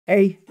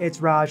Hey,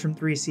 it's Raj from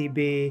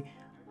 3CB.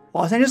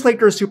 Los Angeles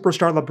Lakers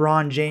superstar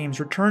LeBron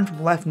James returned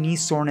from left knee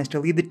soreness to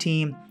lead the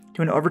team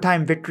to an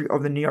overtime victory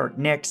over the New York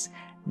Knicks,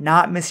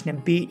 not missing a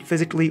beat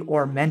physically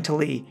or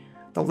mentally.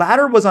 The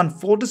latter was on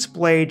full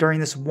display during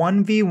this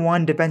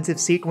 1v1 defensive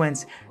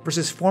sequence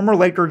versus former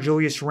Laker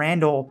Julius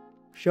Randle,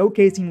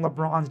 showcasing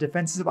LeBron's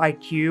defensive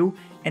IQ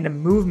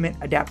and movement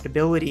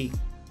adaptability.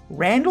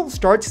 Randle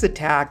starts his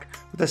attack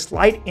with a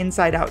slight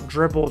inside-out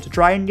dribble to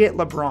try and get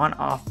LeBron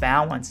off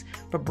balance,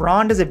 but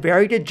LeBron does a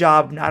very good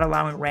job of not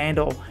allowing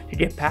Randle to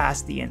get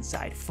past the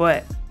inside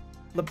foot.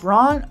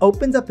 LeBron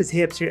opens up his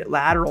hips to get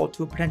lateral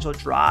to a potential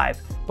drive,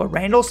 but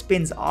Randle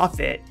spins off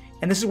it,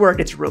 and this is where it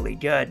gets really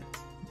good.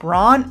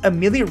 LeBron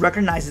immediately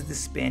recognizes the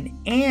spin,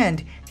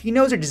 and he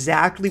knows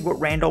exactly what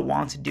Randle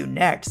wants to do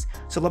next,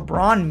 so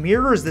LeBron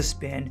mirrors the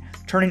spin,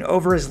 turning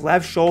over his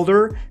left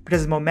shoulder because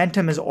his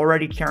momentum is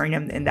already carrying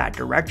him in that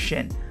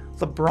direction.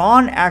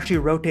 LeBron actually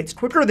rotates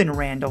quicker than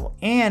Randle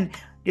and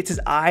gets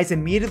his eyes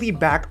immediately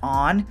back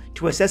on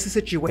to assess the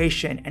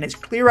situation, and it's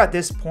clear at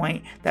this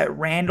point that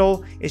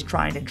Randle is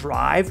trying to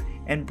drive,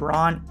 and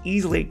LeBron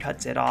easily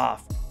cuts it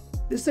off.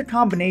 This is a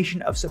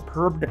combination of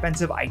superb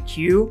defensive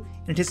IQ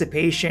and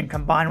anticipation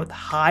combined with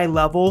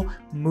high-level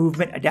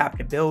movement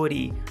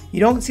adaptability. You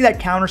don't see that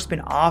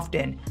counterspin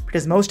often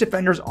because most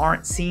defenders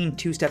aren't seeing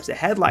two steps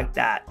ahead like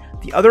that.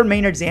 The other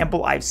main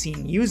example I've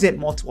seen use it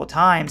multiple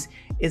times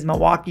is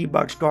Milwaukee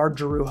Bucks guard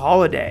Jrue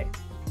Holiday.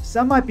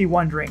 Some might be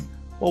wondering,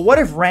 well, what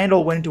if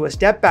Randle went into a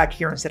step back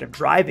here instead of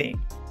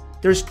driving?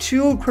 There's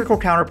two critical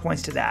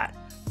counterpoints to that.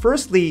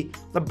 Firstly,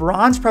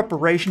 LeBron's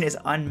preparation is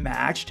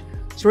unmatched,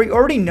 so he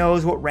already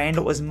knows what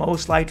Randle is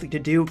most likely to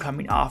do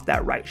coming off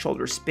that right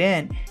shoulder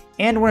spin,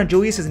 and one of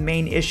Julius's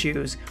main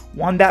issues,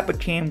 one that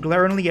became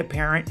glaringly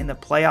apparent in the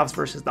playoffs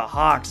versus the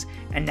Hawks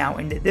and now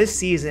into this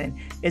season,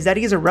 is that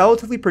he has a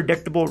relatively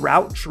predictable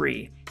route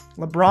tree.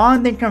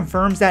 LeBron then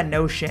confirms that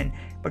notion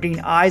by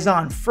getting eyes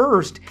on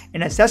first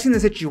and assessing the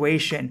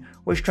situation,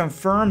 which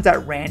confirms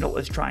that Randle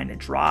is trying to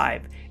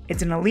drive.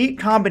 It's an elite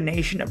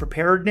combination of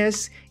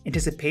preparedness,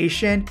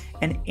 anticipation,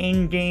 and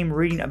in-game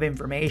reading of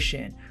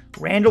information.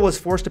 Randle was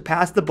forced to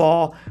pass the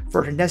ball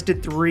for a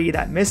contested three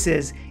that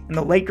misses, and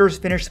the Lakers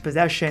finished the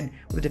possession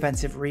with a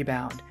defensive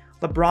rebound.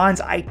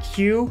 LeBron's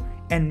IQ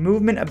and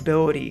movement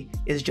ability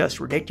is just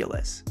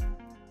ridiculous.